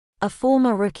A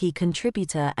former Rookie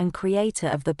contributor and creator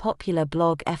of the popular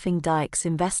blog Effing Dykes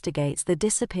investigates the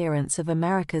disappearance of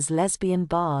America's lesbian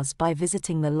bars by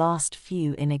visiting the last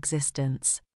few in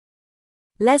existence.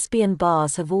 Lesbian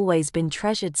bars have always been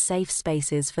treasured safe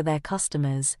spaces for their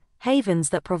customers, havens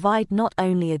that provide not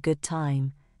only a good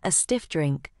time, a stiff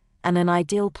drink, and an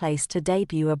ideal place to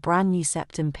debut a brand new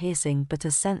septum piercing, but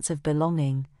a sense of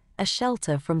belonging, a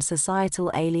shelter from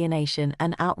societal alienation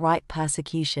and outright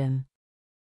persecution.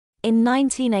 In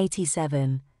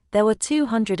 1987, there were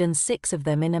 206 of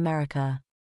them in America.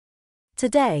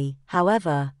 Today,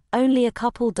 however, only a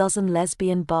couple dozen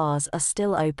lesbian bars are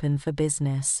still open for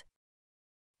business.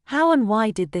 How and why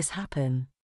did this happen?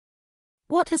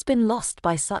 What has been lost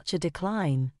by such a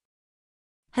decline?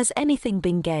 Has anything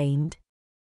been gained?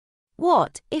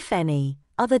 What, if any,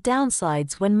 are the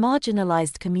downsides when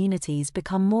marginalized communities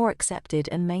become more accepted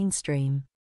and mainstream?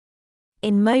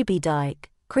 In Moby Dyke,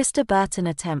 Krista Burton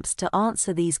attempts to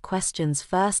answer these questions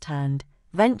firsthand,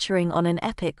 venturing on an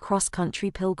epic cross-country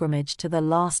pilgrimage to the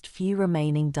last few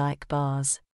remaining dyke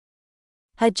bars.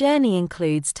 Her journey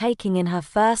includes taking in her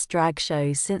first drag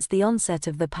show since the onset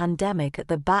of the pandemic at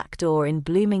the Back Door in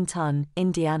Bloomington,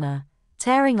 Indiana,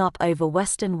 tearing up over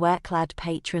Western wear-clad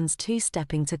patrons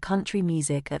two-stepping to country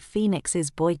music at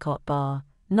Phoenix's Boycott bar,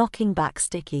 knocking back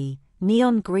sticky,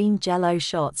 neon green Jell-O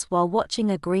shots while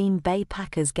watching a Green Bay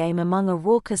Packers game among a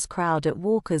raucous crowd at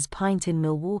Walker's Pint in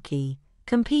Milwaukee,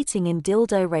 competing in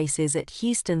dildo races at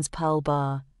Houston's Pearl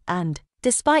Bar, and,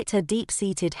 despite her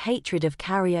deep-seated hatred of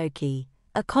karaoke,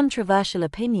 a controversial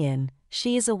opinion,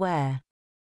 she is aware.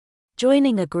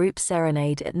 Joining a group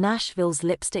serenade at Nashville's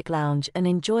Lipstick Lounge and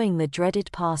enjoying the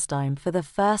dreaded pastime for the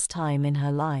first time in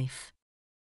her life.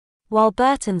 While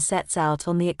Burton sets out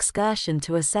on the excursion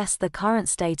to assess the current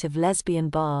state of lesbian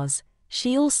bars,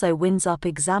 she also winds up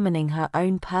examining her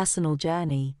own personal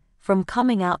journey, from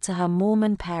coming out to her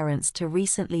Mormon parents to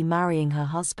recently marrying her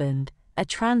husband, a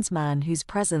trans man whose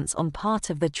presence on part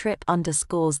of the trip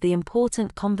underscores the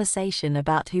important conversation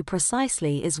about who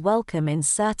precisely is welcome in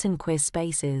certain queer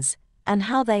spaces, and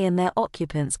how they and their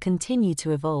occupants continue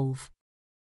to evolve.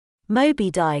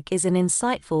 Moby Dyke is an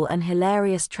insightful and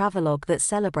hilarious travelogue that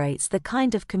celebrates the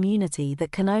kind of community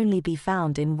that can only be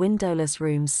found in windowless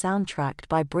rooms soundtracked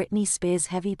by Britney Spears'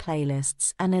 heavy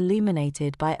playlists and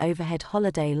illuminated by overhead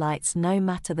holiday lights no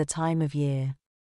matter the time of year.